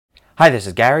Hi, this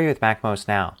is Gary with MacMost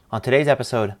Now. On today's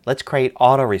episode, let's create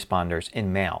autoresponders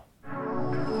in Mail.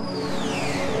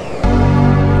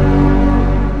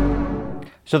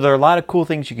 So there are a lot of cool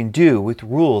things you can do with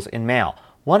rules in Mail.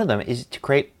 One of them is to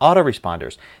create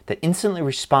autoresponders that instantly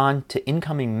respond to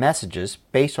incoming messages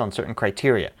based on certain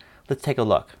criteria. Let's take a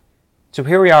look. So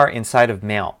here we are inside of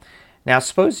Mail. Now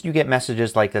suppose you get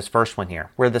messages like this first one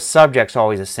here, where the subject's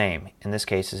always the same. In this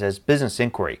case it says business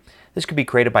inquiry. This could be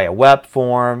created by a web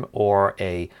form or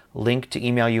a link to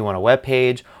email you on a web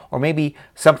page, or maybe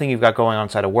something you've got going on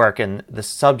inside of work and the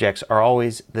subjects are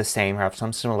always the same or have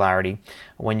some similarity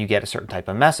when you get a certain type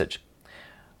of message.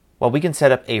 Well, we can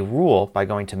set up a rule by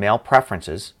going to Mail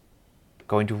Preferences,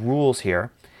 going to Rules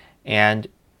here, and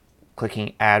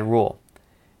clicking Add Rule.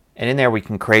 And in there we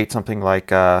can create something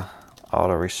like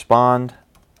Autorespond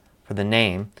for the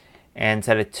name and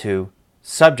set it to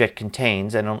Subject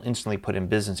Contains, and it'll instantly put in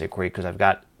business inquiry because I've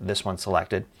got this one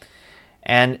selected.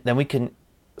 And then we can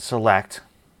select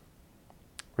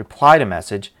Reply to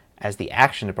Message as the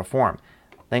action to perform.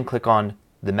 Then click on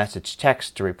the message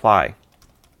text to reply.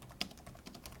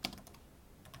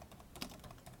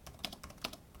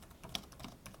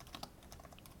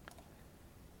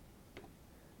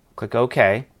 Click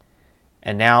OK.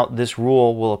 And now this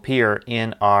rule will appear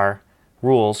in our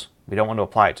rules. We don't want to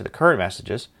apply it to the current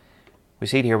messages. We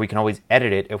see it here. We can always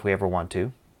edit it if we ever want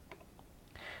to.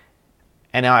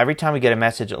 And now every time we get a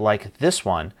message like this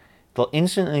one, there'll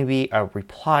instantly be a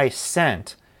reply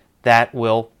sent that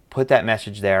will put that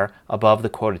message there above the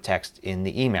quoted text in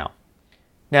the email.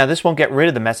 Now this won't get rid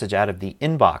of the message out of the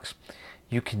inbox.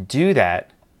 You can do that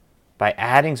by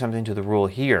adding something to the rule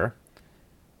here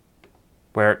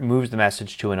where it moves the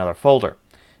message to another folder.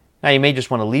 Now you may just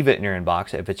want to leave it in your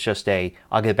inbox if it's just a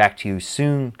I'll get back to you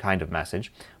soon kind of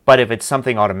message. But if it's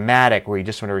something automatic where you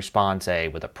just want to respond, say,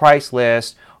 with a price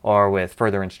list or with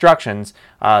further instructions,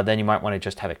 then you might want to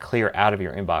just have it clear out of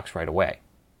your inbox right away.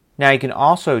 Now you can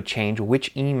also change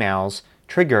which emails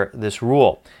trigger this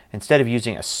rule. Instead of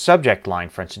using a subject line,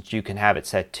 for instance, you can have it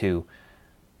set to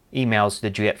emails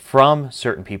that you get from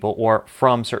certain people or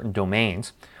from certain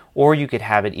domains, or you could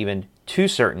have it even to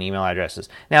certain email addresses.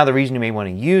 Now the reason you may want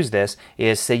to use this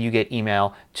is, say you get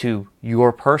email to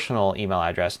your personal email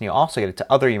address and you also get it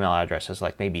to other email addresses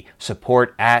like maybe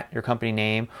support at your company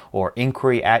name or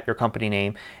inquiry at your company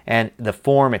name, and the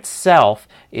form itself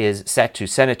is set to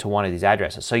send it to one of these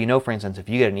addresses. So you know, for instance, if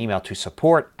you get an email to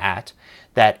support at,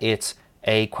 that it's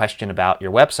a question about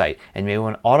your website, and maybe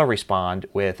want to auto respond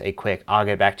with a quick I'll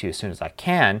get back to you as soon as I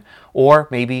can, or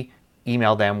maybe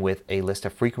email them with a list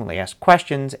of frequently asked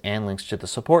questions and links to the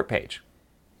support page.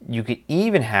 You could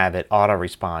even have it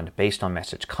auto-respond based on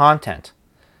message content.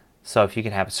 So if you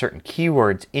can have certain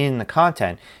keywords in the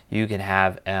content, you can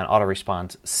have an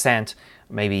auto-response sent,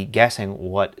 maybe guessing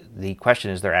what the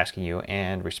question is they're asking you,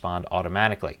 and respond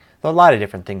automatically. There are a lot of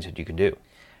different things that you can do.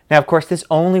 Now, of course, this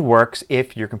only works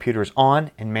if your computer is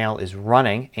on and Mail is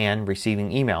running and receiving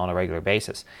email on a regular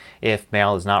basis. If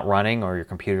Mail is not running or your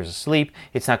computer is asleep,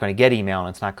 it's not going to get email and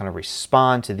it's not going to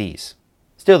respond to these.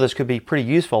 Still, this could be pretty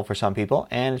useful for some people,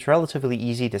 and it's relatively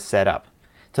easy to set up.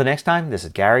 Till next time, this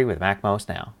is Gary with MacMost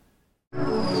Now.